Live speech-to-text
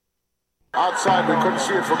Outside, we couldn't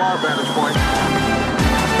see it from our vantage point.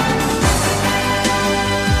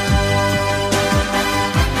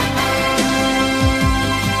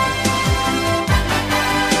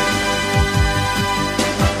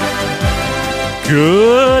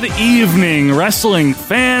 Good evening, wrestling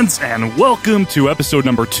fans, and welcome to episode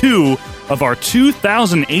number 2 of our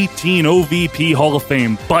 2018 OVP Hall of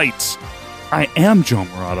Fame Bites. I am Joe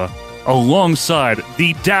Murata, alongside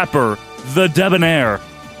the dapper, the debonair,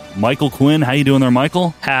 Michael Quinn. How you doing there,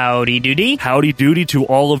 Michael? Howdy doody. Howdy doody to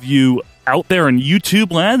all of you out there in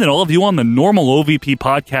YouTube land and all of you on the normal OVP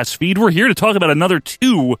podcast feed. We're here to talk about another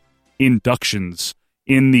 2 inductions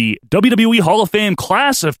in the WWE Hall of Fame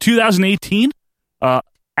class of 2018.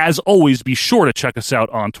 As always, be sure to check us out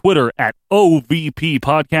on Twitter at OVP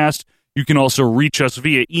Podcast. You can also reach us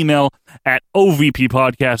via email at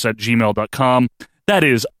ovppodcast@gmail.com. That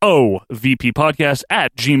is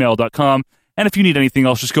ovppodcast@gmail.com. And if you need anything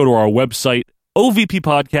else, just go to our website,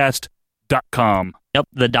 ovppodcast.com. Yep,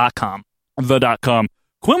 the .com. The.com.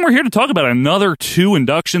 Quinn, we're here to talk about another 2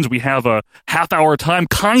 inductions. We have a half-hour time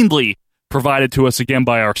kindly provided to us again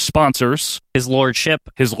by our sponsors. His Lordship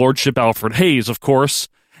Alfred Hayes, of course.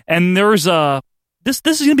 And there's this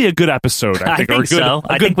is going to be a good episode, I think. I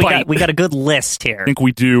think we got a good list here. I think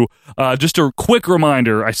we do. Just a quick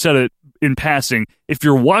reminder, I said it in passing, if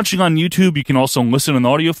you're watching on YouTube, you can also listen in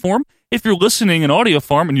audio form. If you're listening in audio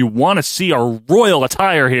form and you want to see our royal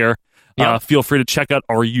attire here, feel free to check out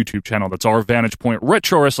our YouTube channel. That's our Vantage Point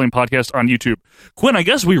Retro Wrestling Podcast on YouTube. Quinn, I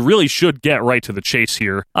guess we really should get right to the chase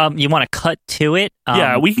here. You want to cut to it?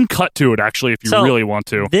 Yeah, we can cut to it, actually, if you really want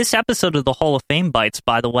to. This episode of the Hall of Fame Bites,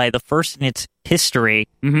 by the way, the first in its history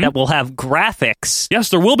that will have graphics. Yes,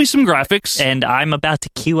 there will be some graphics. And I'm about to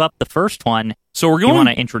queue up the first one. So we're going. You want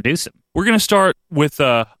to introduce him? We're going to start with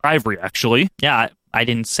Ivory, actually. Yeah, I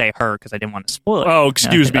didn't say her because I didn't want to spoil it. Oh,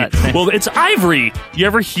 excuse me. Well, it's Ivory. You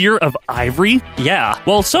ever hear of Ivory? Yeah.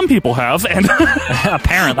 Well, some people have, and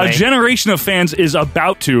apparently a generation of fans is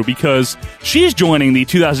about to, because she's joining the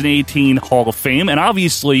 2018 Hall of Fame, and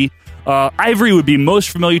obviously Ivory would be most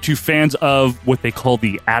familiar to fans of what they call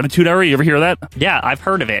the Attitude Era. You ever hear that? Yeah, I've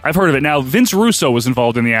heard of it. I've heard of it. Now, Vince Russo was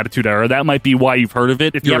involved in the Attitude Era. That might be why you've heard of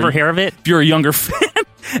it. If you ever hear of it? If you're a younger fan.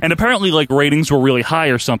 And apparently, ratings were really high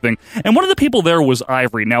or something. And one of the people there was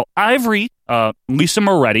Ivory. Now, Ivory, Lisa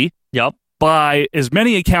Moretti, yep, by as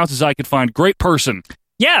many accounts as I could find, great person.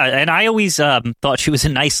 Yeah, and I always thought she was a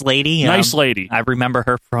nice lady. Nice lady. I remember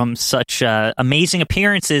her from such amazing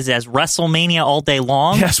appearances as WrestleMania All Day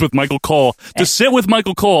Long. Yes, with Michael Cole. To sit with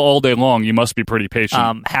Michael Cole all day long, you must be pretty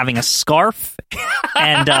patient. Having a scarf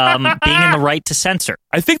and being in the right to censor.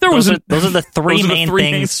 I think those are the three main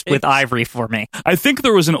things with Ivory for me. I think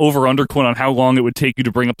there was an over-under, Quinn, on how long it would take you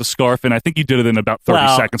to bring up the scarf, and I think you did it in about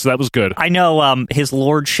 30 seconds, so that was good. I know His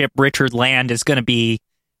Lordship Richard Land is going to be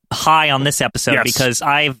high on this episode because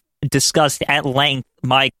I've discussed at length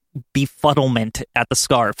my befuddlement at the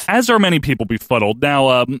scarf. As are many people befuddled.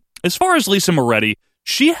 Now, as far as Lisa Moretti,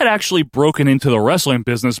 she had actually broken into the wrestling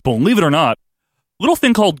business, believe it or not, little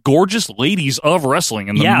thing called Gorgeous Ladies of Wrestling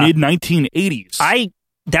in the mid-1980s.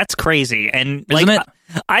 That's crazy. And isn't it?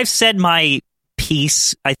 I've said my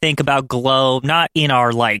piece, I think, about Glow, not in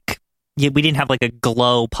our, we didn't have a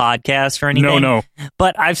Glow podcast or anything. No.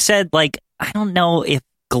 But I've said, I don't know if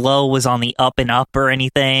Glow was on the up and up or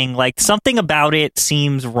anything. Something about it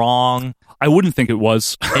seems wrong. I wouldn't think it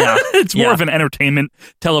was. Yeah. It's more of an entertainment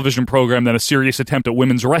television program than a serious attempt at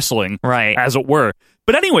women's wrestling, right? As it were.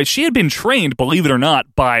 But anyway, she had been trained, believe it or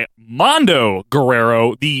not, by Mondo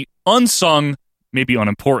Guerrero, the unsung, maybe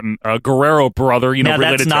unimportant Guerrero brother.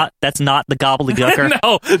 That's not the gobbledygooker.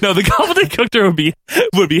 no, the gobbledygooker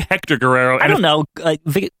would be Hector Guerrero. I don't know,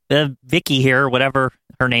 Vicky here, whatever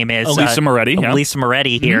her name is, Lisa Moretti. Lisa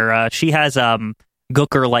Moretti here. She has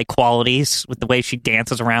Gooker-like qualities with the way she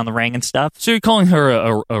dances around the ring and stuff. So you're calling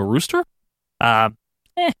her a rooster? Well,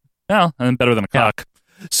 and better than a cock.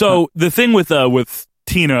 So the thing with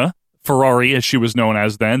Tina Ferrari, as she was known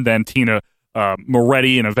as then Tina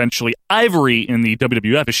Moretti, and eventually Ivory in the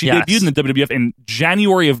WWF, as she debuted in the WWF in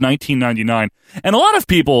January of 1999. And a lot of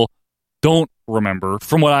people don't remember,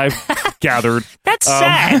 from what I've gathered. That's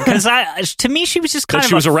sad, because to me she was just kind of...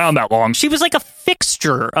 She was around that long. She was like a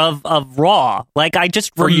fixture of Raw. I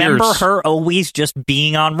just remember her always just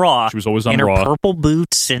being on Raw. She was always on in Raw. In her purple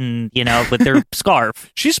boots and, with their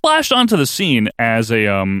scarf. She splashed onto the scene as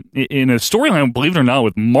in a storyline, believe it or not,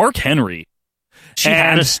 with Mark Henry. She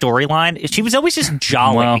had a storyline. She was always just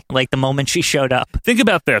jolly, the moment she showed up. Think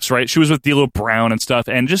about this, right? She was with D'Lo Brown and stuff,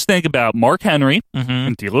 and just think about Mark Henry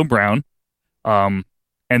and D'Lo Brown, and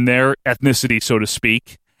their ethnicity, so to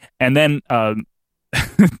speak, and then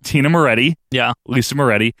Tina Moretti, Yeah. Lisa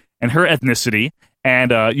Moretti, and her ethnicity.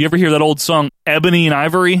 And you ever hear that old song, Ebony and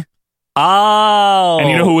Ivory? Oh. And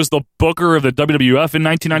you know who was the booker of the WWF in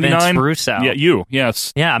 1999? Vince Russo. Yeah, you,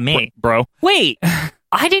 yes. Yeah, me. Bro. Wait,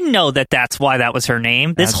 I didn't know that that's why that was her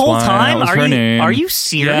name. This That's whole why time? that was her name. Are you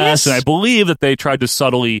serious? Yes, and I believe that they tried to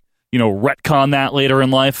subtly, retcon that later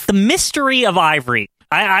in life. The mystery of Ivory.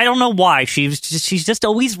 I don't know why. She's just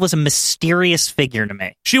always was a mysterious figure to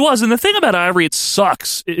me. She was, and the thing about Ivory, it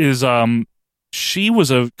sucks, is she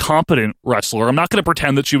was a competent wrestler. I'm not going to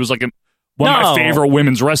pretend that she was like one of my favorite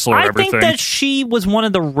women's wrestlers. I think that she was one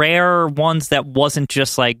of the rare ones that wasn't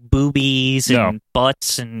just like boobies and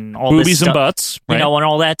butts and all boobies this stuff. and butts, right? And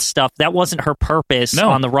all that stuff. That wasn't her purpose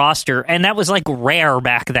on the roster, and that was like rare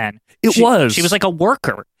back then. She was like a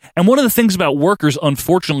worker. And one of the things about workers,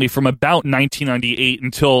 unfortunately, from about 1998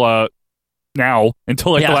 until the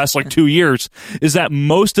last 2 years, is that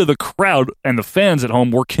most of the crowd and the fans at home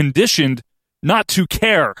were conditioned not to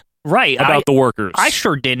care about the workers. I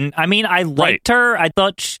sure didn't. I mean, I liked her. I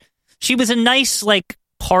thought she was a nice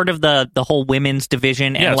part of the whole women's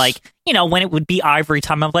division, and when it would be Ivory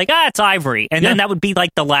time, I'm like, it's Ivory, and then that would be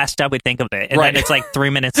like the last I would think of it, and then it's like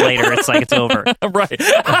 3 minutes later, it's like it's over. Right.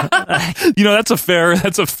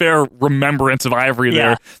 That's a fair remembrance of Ivory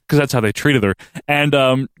there, because that's how they treated her. And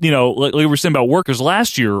like we were saying about workers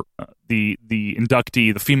last year, the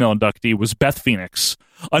female inductee was Beth Phoenix,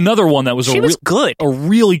 another one that was good, a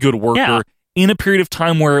really good worker. In a period of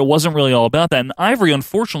time where it wasn't really all about that. And Ivory,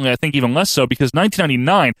 unfortunately, I think even less so, because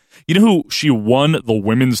 1999, you know who she won the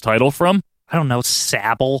women's title from? I don't know,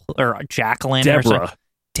 Sable or Jacqueline. Deborah.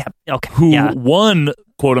 Okay. Who won,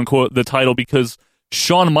 quote unquote, the title because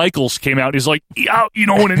Shawn Michaels came out. He's like, in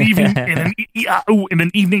an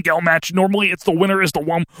evening gal match, normally it's the winner is the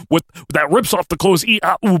one with that rips off the clothes.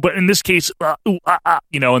 But in this case, and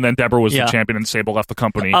then Deborah was the champion, and Sable left the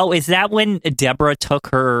company. Oh, is that when Deborah took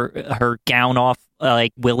her gown off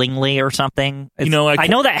willingly or something? I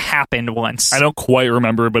know that happened once. I don't quite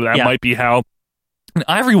remember, but that might be how. And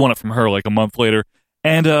Ivory won it from her like a month later,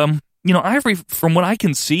 and Ivory, from what I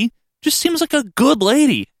can see, just seems like a good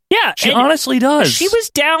lady. Yeah, she honestly does. She was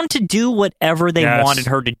down to do whatever they wanted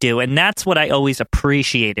her to do, and that's what I always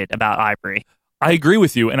appreciated about Ivory. I agree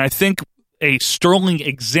with you, and I think a sterling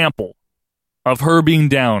example of her being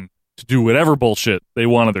down to do whatever bullshit they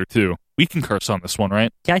wanted her to. We can curse on this one,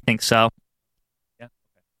 right? Yeah, I think so. Yeah.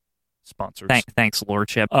 Sponsors. Thanks,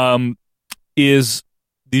 Lordship. Is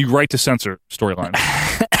the Right to Censor storyline.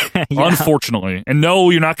 Unfortunately. And no,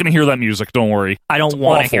 you're not going to hear that music. Don't worry. I don't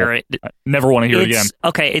want to hear it. I never want to hear it again.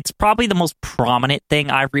 Okay, it's probably the most prominent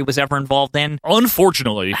thing Ivory was ever involved in.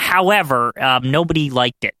 Unfortunately. However, nobody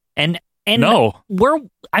liked it. And no. we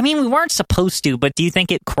weren't supposed to, but do you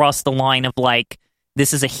think it crossed the line of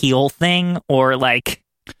this is a heel thing or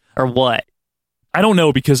what? I don't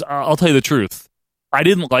know, because I'll tell you the truth. I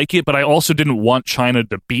didn't like it, but I also didn't want Chyna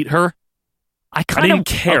to beat her. I didn't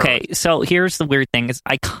care. Okay, so here's the weird thing: is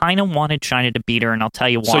I kind of wanted Chyna to beat her, and I'll tell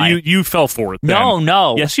you why. So you fell for it? Then.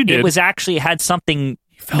 No. Yes, you did. It was actually had something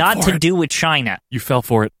not to do with Chyna. You fell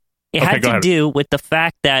for it. It had to do with the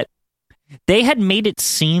fact that they had made it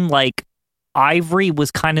seem like Ivory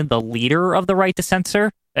was kind of the leader of the Right to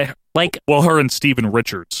Censor. Her and Steven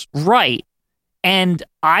Richards, right? And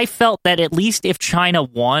I felt that at least if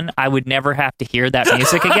Chyna won, I would never have to hear that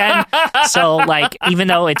music again. So, even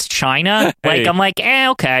though it's Chyna, I'm like,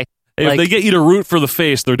 okay. If they get you to root for the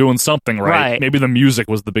face, they're doing something right. Maybe the music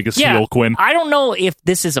was the biggest heel, Quinn. I don't know if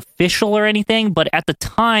this is official or anything, but at the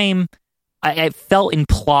time, I felt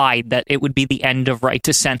implied that it would be the end of Right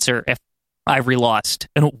to Censor if Ivory lost.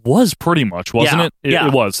 And it was pretty much, wasn't it?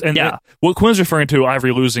 It was. And what Quinn's referring to,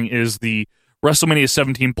 Ivory losing, is the WrestleMania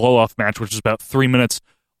 17 blow-off match, which is about 3 minutes.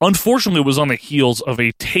 Unfortunately, it was on the heels of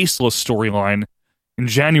a tasteless storyline in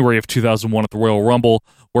January of 2001 at the Royal Rumble,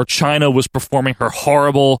 where Chyna was performing her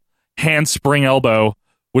horrible handspring elbow,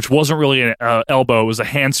 which wasn't really an elbow. It was a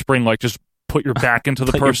handspring, just put your back into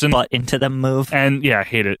the person. Your butt into the move. And I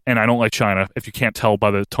hate it. And I don't like Chyna, if you can't tell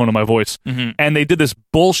by the tone of my voice. Mm-hmm. And they did this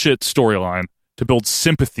bullshit storyline to build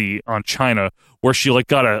sympathy on Chyna, where she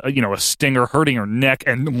got a stinger hurting her neck,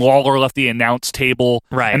 and Lawler left the announce table,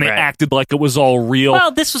 and they acted like it was all real.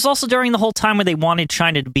 Well, this was also during the whole time where they wanted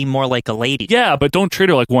Chyna to be more like a lady. Yeah, but don't treat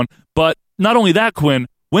her like one. But not only that, Quinn,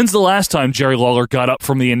 When's the last time Jerry Lawler got up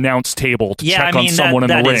from the announce table to check on someone in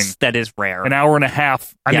the ring? That is rare. An hour and a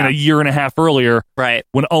half, a year and a half earlier, right,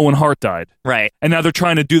 when Owen Hart died. Right. And now they're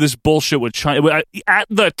trying to do this bullshit with China. At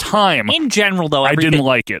the time, in general, though, I didn't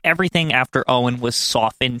like it. Everything after Owen was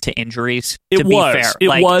softened to injuries, it was. It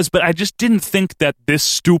was, but I just didn't think that this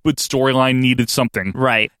stupid storyline needed something.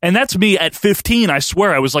 Right. And that's me at 15. I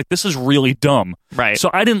swear, I was like, this is really dumb. Right. So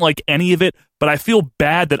I didn't like any of it, but I feel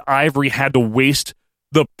bad that Ivory had to waste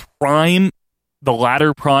the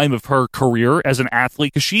latter prime of her career as an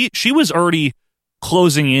athlete, because she was already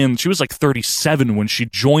closing in. She was like 37 when she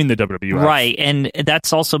joined the WWF. Right, and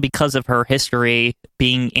that's also because of her history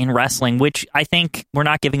being in wrestling, which I think we're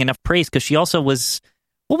not giving enough praise, because she also was...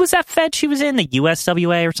 What was that fed she was in? The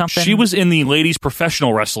USWA or something? She was in the ladies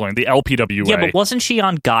professional wrestling, the LPWA. Yeah, but wasn't she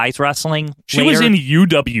on guys wrestling? She was in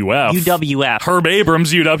UWF. UWF. Herb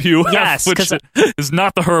Abrams UWF, yes, which is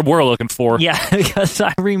not the Herb we're looking for. Yeah, because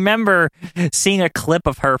I remember seeing a clip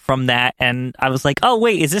of her from that, and I was like, oh,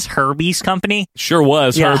 wait, is this Herbie's company? Sure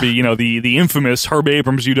was, Herbie. The infamous Herb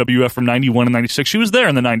Abrams UWF from 91 and 96. She was there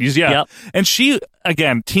in the 90s, yeah. Yep. And she,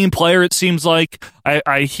 again, team player, it seems like.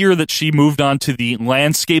 I hear that she moved on to the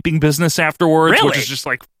landscaping business afterwards, really? Which is just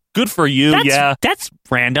like, good for you, That's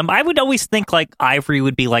random. I would always think like Ivory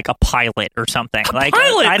would be like a pilot or something. Like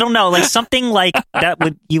pilot? I don't know, like something like that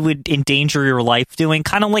you would endanger your life doing,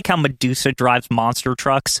 kind of like how Medusa drives monster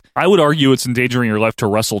trucks. I would argue it's endangering your life to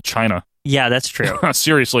wrestle China. Yeah, that's true.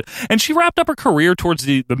 Seriously. And she wrapped up her career towards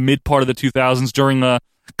the mid part of the 2000s during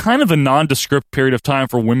kind of a nondescript period of time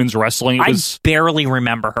for women's wrestling. I barely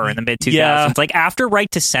remember her in the mid 2000s. Yeah. Like after Right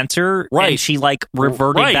to Censor, and she like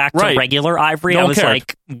reverted back to regular Ivory. I was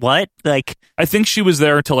like, what? Like, I think she was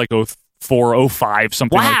there until like 04, 05,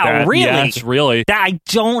 something like that. Wow, really? Yes, really. I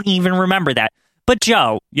don't even remember that. But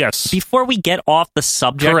Joe, yes. Before we get off the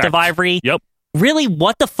subject of Ivory, really,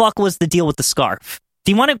 what the fuck was the deal with the scarf?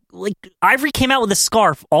 Do you want to, like, Ivory came out with a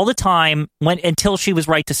scarf all the time until she was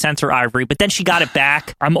Right to Censor Ivory, but then she got it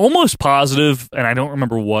back. I'm almost positive, and I don't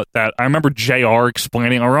remember I remember JR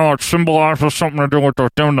explaining, it symbolizes something to do with the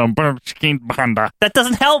That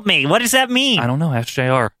doesn't help me. What does that mean? I don't know. Ask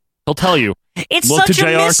JR. He'll tell you. It's such a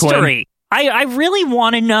mystery. I really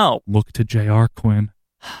want to know. Look to JR, Quinn.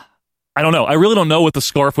 I don't know. I really don't know what the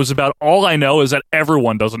scarf was about. All I know is that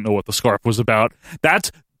everyone doesn't know what the scarf was about.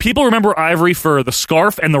 People remember Ivory for the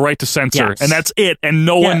scarf and the Right to Censor, and that's it. And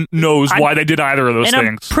no one knows why they did either of those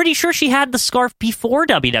things. I'm pretty sure she had the scarf before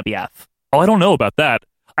WWF. Oh, I don't know about that.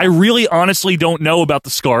 I really honestly don't know about the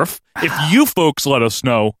scarf. If you folks let us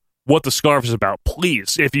know what the scarf is about,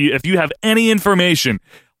 please. If you have any information...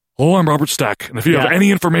 Hello, I'm Robert Stack, and if you have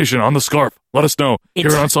any information on the scarf, let us know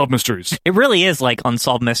here on Unsolved Mysteries. It really is like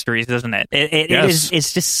Unsolved Mysteries, isn't it?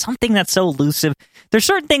 It's just something that's so elusive. There's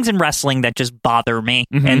certain things in wrestling that just bother me,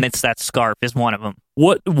 and it's that scarf is one of them.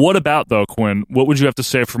 What about, though, Quinn? What would you have to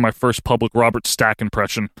say for my first public Robert Stack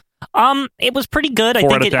impression? It was pretty good.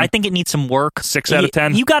 I think it needs some work. 6 out of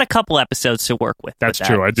 10? You got a couple episodes to work with. That's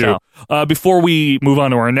true, I do. So. Before we move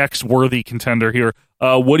on to our next worthy contender here,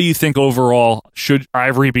 what do you think overall? Should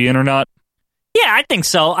Ivory be in or not? Yeah, I think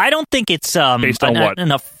so. I don't think it's based on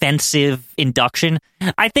an offensive induction.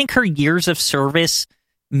 I think her years of service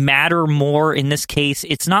matter more in this case.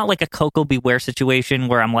 It's not like a Coco Beware situation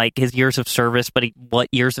where I'm like, his years of service, but what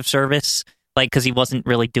years of service? Like, because he wasn't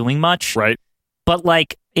really doing much. Right. But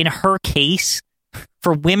like in her case,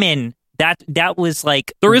 for women, that was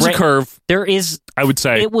like there is a curve. There is, I would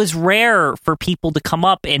say, it was rare for people to come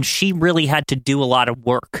up, and she really had to do a lot of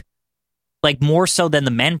work, like more so than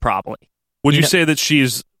the men probably. Would you say that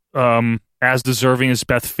she's as deserving as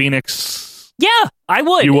Beth Phoenix? Yeah, I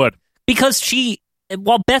would. You would, because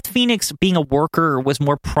while Beth Phoenix being a worker was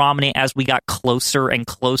more prominent as we got closer and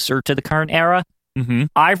closer to the current era. Mm-hmm.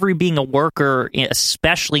 Ivory being a worker,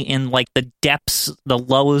 especially in like the depths, the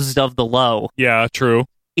lowest of the low. Yeah, true.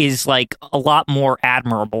 Is like a lot more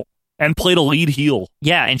admirable. And played a lead heel.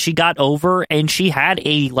 Yeah, and she got over, and she had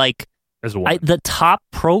a like as one of the top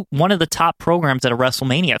programs at a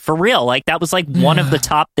WrestleMania for real. Like that was like one of the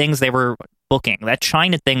top things they were booking. That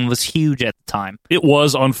China thing was huge at the time. It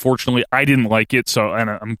was, unfortunately. I didn't like it, so and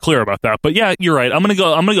I'm clear about that. But yeah, you're right. I'm gonna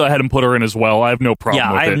go ahead and put her in as well. I have no problem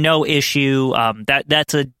with it. Yeah, I have no issue.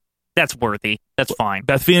 That's worthy. That's fine.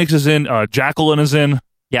 Beth Phoenix is in. Jacqueline is in.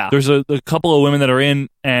 Yeah. There's a couple of women that are in,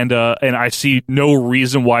 and I see no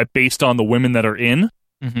reason why, based on the women that are in,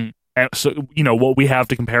 and so what we have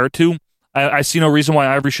to compare it to, I see no reason why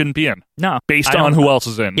Ivory shouldn't be in. No. Based on who else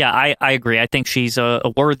is in. Yeah, I agree. I think she's a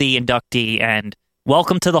worthy inductee, and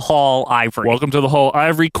welcome to the Hall, Ivory. Welcome to the Hall,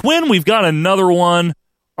 Ivory. Quinn, we've got another one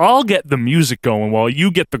I'll get the music going while you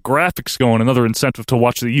get the graphics going. Another incentive to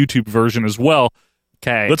watch the YouTube version as well.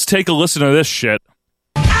 Okay. Let's take a listen to this shit.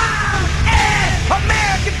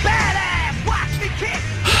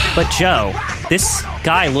 But Joe, this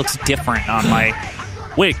guy looks different on my...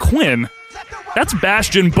 Wait, Quinn? That's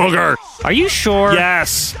Bastion Booger. Are you sure?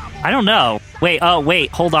 Yes. I don't know. Wait,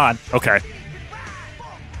 hold on. Okay.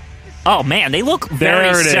 Oh, man, they look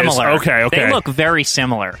very similar. Okay. They look very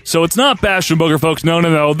similar. So it's not Bastion Booger, folks.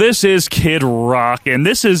 No. This is Kid Rock, and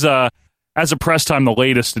this is, as a press time, the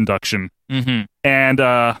latest induction. Mm-hmm. And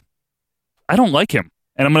I don't like him,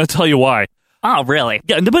 and I'm going to tell you why. Oh, really?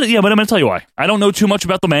 Yeah, but I'm going to tell you why. I don't know too much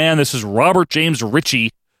about the man. This is Robert James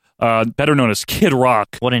Ritchie, better known as Kid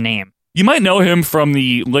Rock. What a name. You might know him from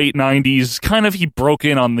the late 90s. Kind of, he broke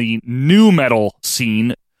in on the new metal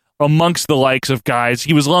scene amongst the likes of guys.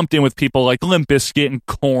 He was lumped in with people like Limp Bizkit and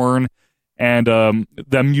Korn and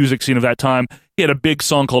the music scene of that time. He had a big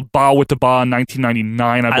song called Ba with the Ba in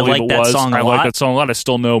 1999, I believe it was. I like that song a lot. I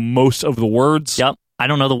still know most of the words. Yep. I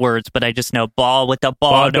don't know the words, but I just know ball with the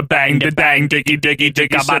ball, the bang, the dang, diggy, diggy,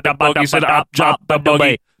 diggy, said the boogie, said up, drop the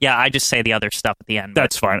boogie. Yeah, I just say the other stuff at the end.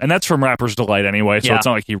 That's fine. And that's from Rapper's Delight anyway, so it's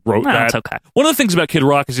not like he wrote that. That's okay. One of the things about Kid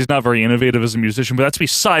Rock is he's not very innovative as a musician, but that's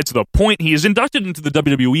besides the point. He is inducted into the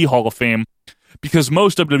WWE Hall of Fame because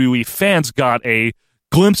most WWE fans got a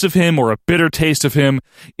glimpse of him or a bitter taste of him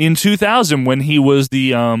in 2000 when he was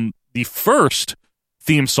the first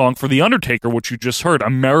theme song for The Undertaker, which you just heard,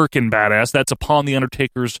 American Badass. That's upon The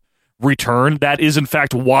Undertaker's return. That is, in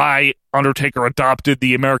fact, why Undertaker adopted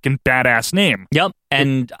the American Badass name. Yep,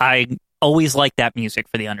 and I always liked that music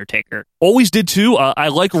for The Undertaker. Always did, too. I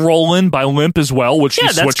like Rollin' by Limp as well, which he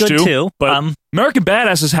switched that's good to. Too. But American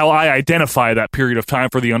Badass is how I identify that period of time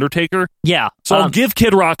for The Undertaker. Yeah. So I'll give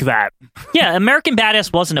Kid Rock that. Yeah, American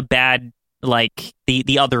Badass wasn't a bad, like,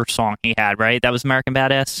 the other song he had, right? That was American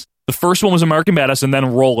Badass? The first one was American Badass, and then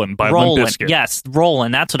Rollin' by Limp Bizkit. Yes,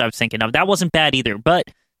 Rollin'. That's what I was thinking of. That wasn't bad either. But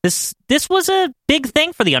this was a big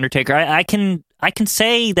thing for The Undertaker. I can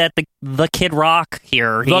say that the Kid Rock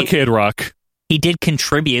here. Kid Rock. He did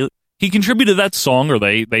contribute. He contributed that song, or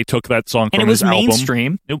they took that song from his album. And it was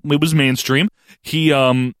mainstream. It was mainstream. He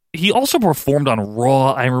also performed on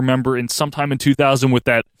Raw, I remember, sometime in 2000 with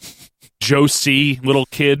that Joe C. little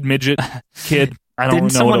kid, midget kid. I don't know what it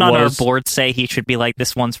was. Didn't someone on our board say he should be like,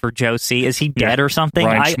 this one's for Joe C? Is he dead or something?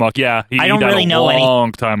 Ryan Schmuck, yeah. I don't really know a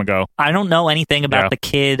long time ago. I don't know anything about the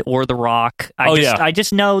Kid or The Rock. I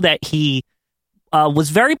just know that he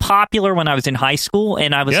was very popular when I was in high school,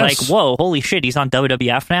 and I was like, whoa, holy shit, he's on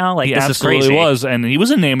WWF now? Like, this is crazy. He absolutely was, and he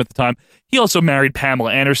was a name at the time. He also married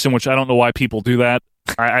Pamela Anderson, which I don't know why people do that.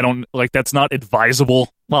 I don't, like, that's not advisable.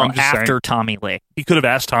 Well, after Tommy Lee. He could have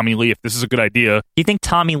asked Tommy Lee if this is a good idea. Do you think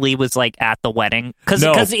Tommy Lee was, like, at the wedding?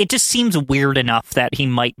 Because it just seems weird enough that he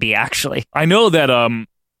might be, actually. I know that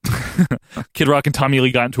Kid Rock and Tommy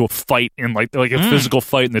Lee got into a fight in, like a physical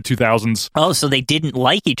fight in the 2000s. Oh, so they didn't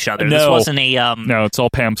like each other. No. This wasn't a... no, it's all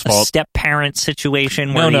Pam's fault. Step-parent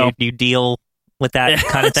situation where you deal with that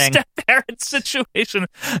kind of thing. Step-parent situation.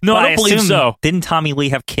 No, I don't believe so. Didn't Tommy Lee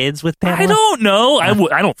have kids with Pamela? I don't know.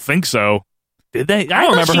 I don't think so. Did they? I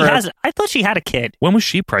don't remember her. I thought she had a kid. When was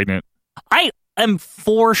she pregnant? I am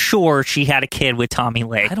for sure she had a kid with Tommy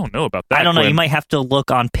Lee. I don't know about that. I don't know. You might have to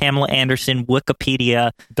look on Pamela Anderson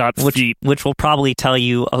Wikipedia, which will probably tell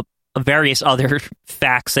you various other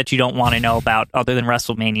facts that you don't want to know about other than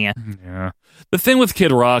WrestleMania. Yeah. The thing with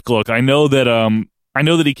Kid Rock, look, I know that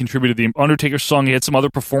he contributed the Undertaker song. He had some other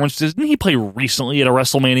performances. Didn't he play recently at a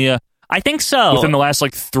WrestleMania? I think so. Within the last,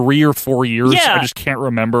 3 or 4 years? Yeah. I just can't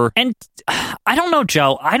remember. And I don't know,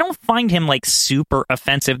 Joe. I don't find him, super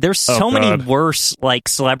offensive. There's so many worse,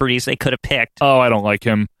 celebrities they could have picked. Oh, I don't like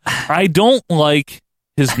him. I don't like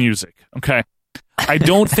his music, okay? I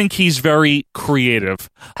don't think he's very creative.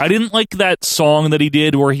 I didn't like that song that he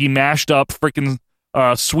did where he mashed up freaking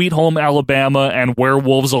Sweet Home Alabama and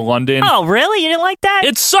Werewolves of London. Oh, really? You didn't like that?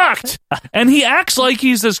 It sucked! And he acts like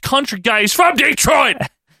he's this country guy. He's from Detroit!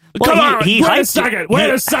 Well, Come on, wait a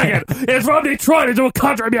second. It's from Detroit into a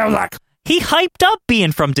country music. He hyped up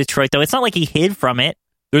being from Detroit, though. It's not like he hid from it.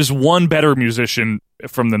 There's one better musician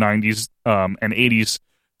from the 90s and 80s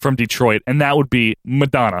from Detroit, and that would be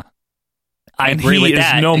Madonna. I agree with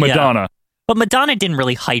that. He is no Madonna. Yeah. But Madonna didn't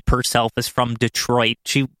really hype herself as from Detroit.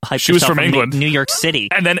 She hyped was herself from England. New York City.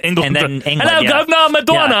 And then England. Hello, Governor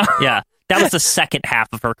Madonna. Yeah. That was the second half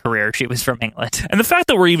of her career. She was from England. And the fact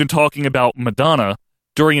that we're even talking about Madonna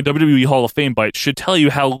during a WWE Hall of Fame bite should tell you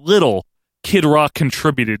how little Kid Rock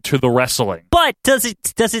contributed to the wrestling. But does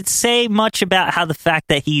it say much about how the fact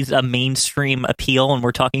that he's a mainstream appeal and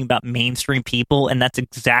we're talking about mainstream people and that's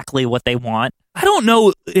exactly what they want? I don't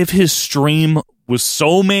know if his stream was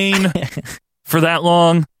so main for that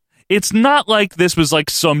long. It's not like this was like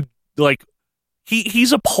some like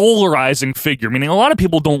he's a polarizing figure, meaning a lot of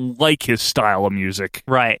people don't like his style of music.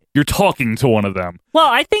 Right. You're talking to one of them. Well,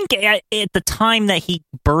 I think at the time that he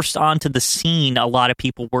burst onto the scene, a lot of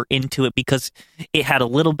people were into it because it had a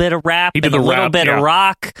little bit of rap and a little bit of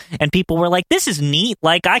rock, and people were like, this is neat.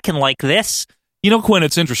 Like, I can like this. You know, Quinn,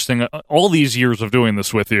 it's interesting. All these years of doing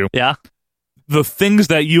this with you. Yeah. The things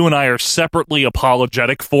that you and I are separately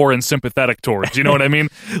apologetic for and sympathetic towards. You know what I mean?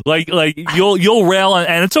 Like you'll rail on,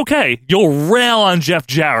 and it's okay. You'll rail on Jeff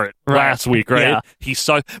Jarrett last week, right? Yeah. He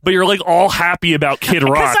sucked, but you're like all happy about Kid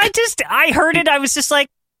Rock. Because I heard it. I was just like,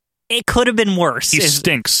 it could have been worse. He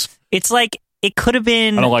stinks. It's like it could have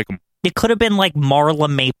been. I don't like him. It could have been like Marla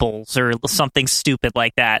Maples or something stupid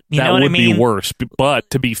like that. You know what I mean? That would be worse. But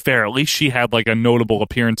to be fair, at least she had like a notable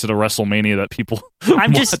appearance at a WrestleMania that people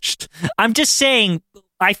watched. I'm just saying,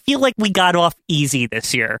 I feel like we got off easy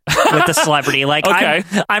this year with the celebrity. Like, okay.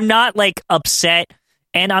 I'm not like upset.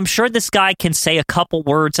 And I'm sure this guy can say a couple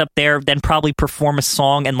words up there, then probably perform a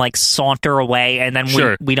song and like saunter away. And then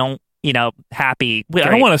we don't, happy. Wait, I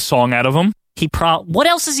don't want a song out of him. What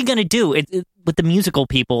else is he going to do with the musical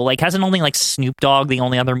people? Like, hasn't only like Snoop Dogg the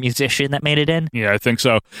only other musician that made it in? Yeah, I think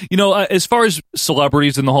so. As far as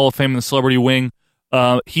celebrities in the Hall of Fame and the celebrity wing,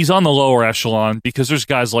 he's on the lower echelon because there's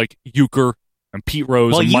guys like Euchre and Pete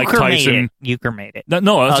Rose and Mike Tyson. Euchre made it. No,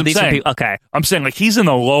 that's what I'm saying. Okay. I'm saying like he's in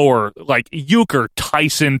the lower, like Euchre,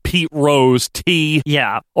 Tyson, Pete Rose, T.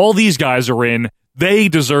 Yeah. All these guys are in. They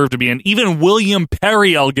deserve to be in. Even William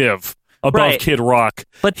Perry, I'll give above Kid Rock.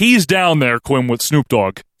 But he's down there, Quinn, with Snoop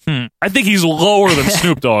Dogg. I think he's lower than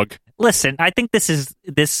Snoop Dogg. Listen, I think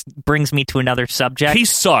this brings me to another subject. He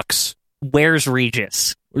sucks. Where's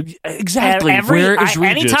Regis? Exactly. Where is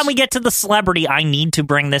Regis? Anytime we get to the celebrity, I need to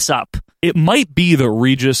bring this up. It might be that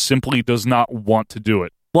Regis simply does not want to do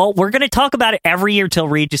it. Well, we're going to talk about it every year till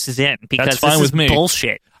Regis is in because that's fine this is with me.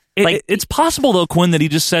 Bullshit. It's possible, though, Quinn, that he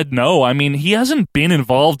just said no. I mean, he hasn't been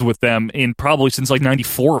involved with them in probably since like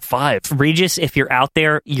 94 or 5. Regis, if you're out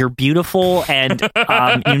there, you're beautiful, and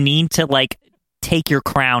you need to like take your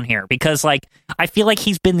crown here because like I feel like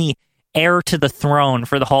he's been the heir to the throne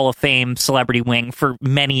for the Hall of Fame celebrity wing for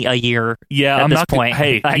many a year. Yeah, at I'm this not point.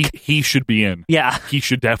 He should be in. Yeah, he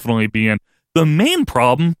should definitely be in. The main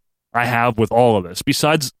problem I have with all of this,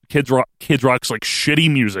 besides Kid Rock's like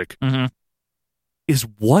shitty music, is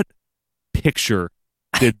what picture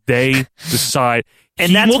did they decide? And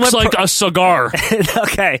he that's looks like a cigar.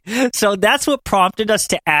 Okay, so that's what prompted us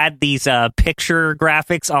to add these picture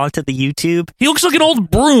graphics onto the YouTube. He looks like an old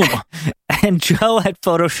broom. And Joe had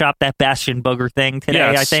photoshopped that Bastion Booger thing today,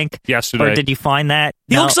 yes, I think. Yesterday. Or did you find that?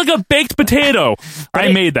 He looks like a baked potato.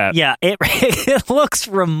 I made that. Yeah, it looks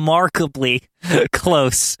remarkably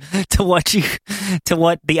close to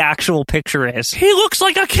what the actual picture is. He looks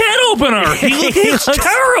like a can opener. He looks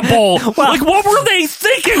terrible. Well, like, what were they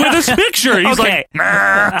thinking with this picture? He's okay.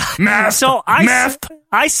 Like, meth. So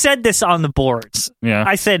I said this on the boards. Yeah.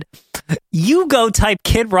 I said, you go type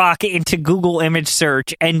Kid Rock into Google image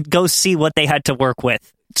search and go see what they had to work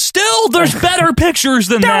with. Still, there's better pictures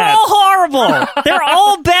than that. They're all horrible. They're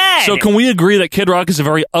all bad. So can we agree that Kid Rock is a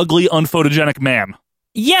very ugly, unphotogenic man?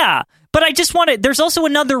 Yeah. But I just wanted, there's also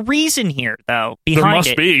another reason here, though, behind it. There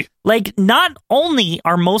must be. Like, not only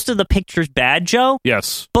are most of the pictures bad, Joe.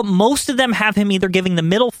 Yes. But most of them have him either giving the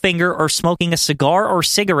middle finger or smoking a cigar or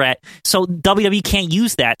cigarette. So WWE can't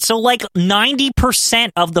use that. So, like,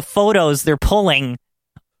 90% of the photos they're pulling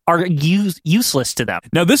are useless to them.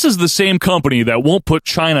 Now, this is the same company that won't put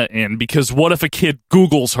China in because what if a kid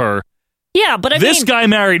Googles her? Yeah, but this guy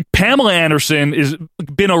married Pamela Anderson, is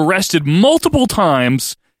been arrested multiple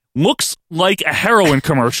times. Looks like a heroin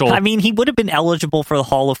commercial. I mean, he would have been eligible for the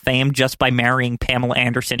Hall of Fame just by marrying Pamela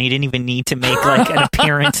Anderson. He didn't even need to make like an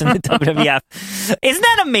appearance in the WWF. Isn't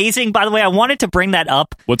that amazing? By the way, I wanted to bring that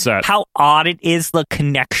up. What's that? How odd it is, the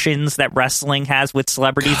connections that wrestling has with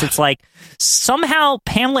celebrities. God. It's like somehow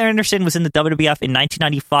Pamela Anderson was in the WWF in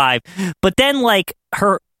 1995, but then like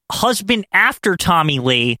her husband after Tommy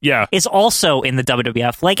Lee is also in the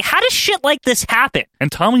WWF. Like, how does shit like this happen?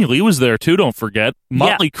 And Tommy Lee was there too, don't forget.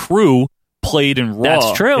 Motley Crue played in Raw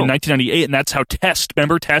that's true. in 1998, and that's how Tess,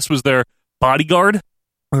 remember Tess was their bodyguard?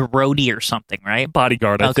 Or roadie or something, right?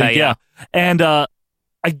 Bodyguard, I think, yeah. And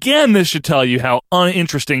again, this should tell you how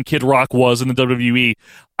uninteresting Kid Rock was in the WWE.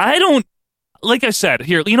 like I said,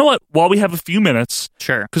 here, you know what? While we have a few minutes,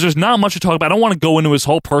 sure, because there's not much to talk about. I don't want to go into his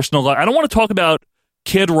whole personal life. I don't want to talk about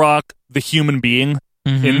Kid Rock, the human being,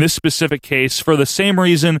 in this specific case, for the same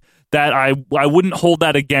reason that I wouldn't hold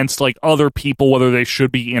that against like other people, whether they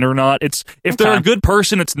should be in or not. It's if they're a good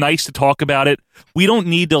person, it's nice to talk about it. We don't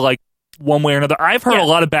need to like one way or another. I've heard a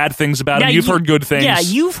lot of bad things about him. You've heard good things. Yeah,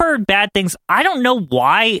 you've heard bad things. I don't know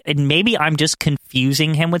why, and maybe I'm just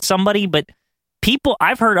confusing him with somebody, but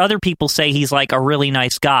I've heard other people say he's like a really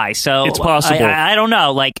nice guy. So it's possible. I don't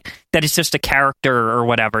know, like that it's just a character or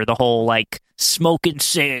whatever. The whole like smoking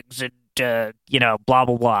cigs and blah blah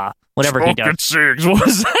blah, whatever he does. Cigs, what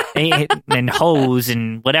was that? and hose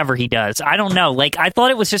and whatever he does. I don't know. Like I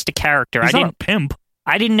thought it was just a character. He's not a pimp.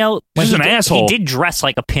 I didn't know. He's an asshole. He did dress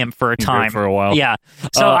like a pimp for a time. For a while. Yeah.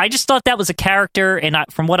 So I just thought that was a character, and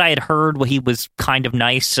from what I had heard, he was kind of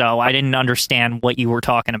nice, so I didn't understand what you were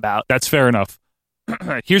talking about. That's fair enough.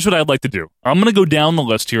 Here's what I'd like to do. I'm going to go down the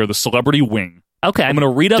list here, the celebrity wing. Okay. I'm going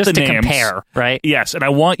to read out the names. Just to compare, right? Yes, and I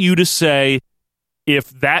want you to say if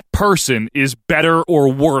that person is better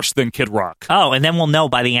or worse than Kid Rock. Oh, and then we'll know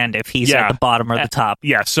by the end if he's at the bottom or the top.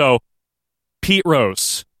 Yeah, so Pete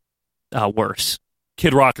Rose. Worse.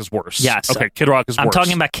 Kid Rock is worse. Yes. Okay, Kid Rock is worse. I'm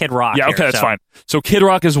talking about Kid Rock. Yeah, okay, that's fine. So Kid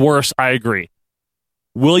Rock is worse, I agree.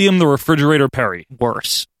 William the Refrigerator Perry.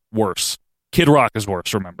 Worse. Kid Rock is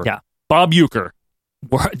worse, remember. Yeah. Bob Uecker.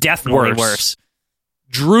 Definitely worse.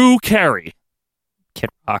 Drew Carey. Kid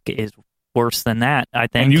Rock is worse than that, I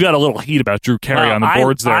think. And you got a little heat about Drew Carey on the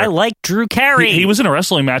boards there. I like Drew Carey. He was in a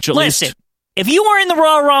wrestling match at least. Listen, if you were in the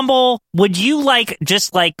Royal Rumble, would you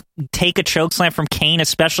just take a chokeslam from Kane,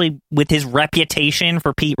 especially with his reputation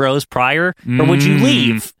for Pete Rose prior, or would you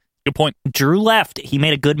leave? Good point. Drew left. He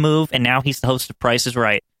made a good move, and now he's the host of Price is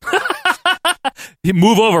Right.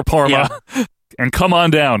 Move over, Parma, and come on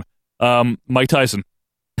down. Mike Tyson.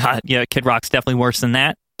 Yeah, Kid Rock's definitely worse than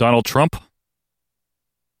that. Donald Trump.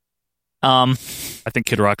 I think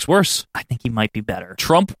Kid Rock's worse. I think he might be better.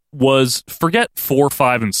 Trump was, forget 4,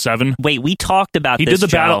 5, and 7. Wait, we talked about this. He did the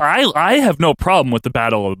battle. I have no problem with the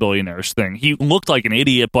Battle of the Billionaires thing. He looked like an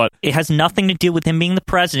idiot, but it has nothing to do with him being the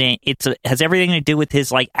president. It has everything to do with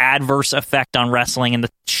his adverse effect on wrestling and the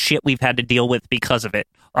shit we've had to deal with because of it.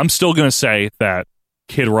 I'm still going to say that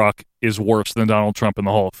Kid Rock is worse than Donald Trump in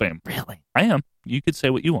the Hall of Fame. Really? I am. You could say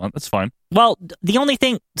what you want. That's fine. Well, the only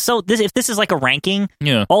thing, if this is like a ranking,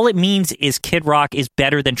 all it means is Kid Rock is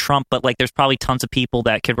better than Trump, but there's probably tons of people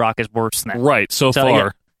that Kid Rock is worse than. Right, so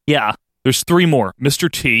far. Yeah. There's 3 more.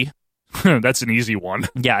 Mr. T. That's an easy one.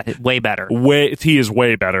 Yeah, way better. T is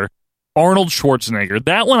way better. Arnold Schwarzenegger.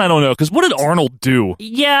 That one I don't know, because what did Arnold do?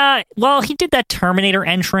 Yeah, well, he did that Terminator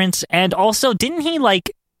entrance, and also, didn't he,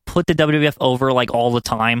 put the WWF over all the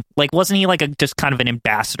time? Wasn't he just kind of an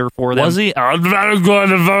ambassador for them? Was he? Very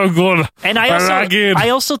good. And I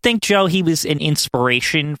also think, Joe, he was an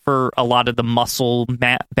inspiration for a lot of the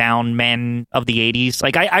muscle-bound men of the 80s.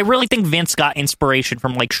 I really think Vince got inspiration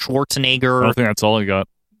from Schwarzenegger. I think that's all he got.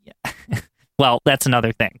 Yeah. Well, that's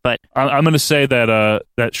another thing, but I'm going to say that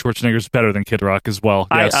that Schwarzenegger's better than Kid Rock as well.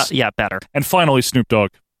 Yes. Yeah, better. And finally, Snoop Dogg.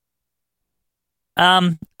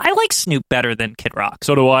 I like Snoop better than Kid Rock.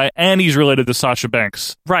 So do I, and he's related to Sasha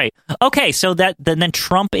Banks. Right. Okay, so then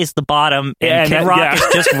Trump is the bottom, and Kid Rock is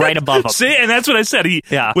just right above him. See, and that's what I said.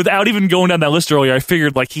 Without even going down that list earlier, I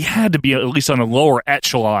figured he had to be at least on a lower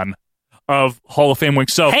echelon of Hall of Fame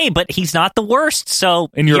wings. So hey, but he's not the worst. So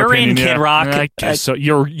you're opinion, in, Kid Rock. I guess so.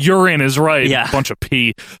 You're in is right. Yeah. Bunch of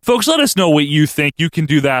pee. Folks, let us know what you think. You can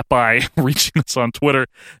do that by reaching us on Twitter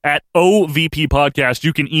at OVP Podcast.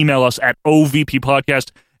 You can email us at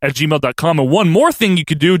ovppodcast@gmail.com. And one more thing you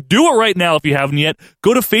could do it right now if you haven't yet.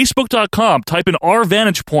 Go to facebook.com, type in our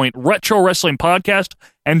Vantage Point Retro Wrestling Podcast,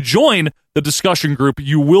 and join the discussion group.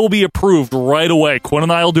 You will be approved right away. Quinn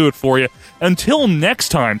and I will do it for you. Until next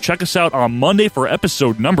time, check us out on Monday for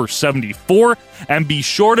episode number 74, and be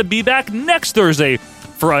sure to be back next Thursday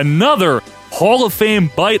for another Hall of Fame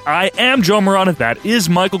bite. I am Joe Morata. That is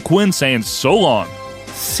Michael Quinn saying so long.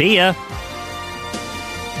 See ya.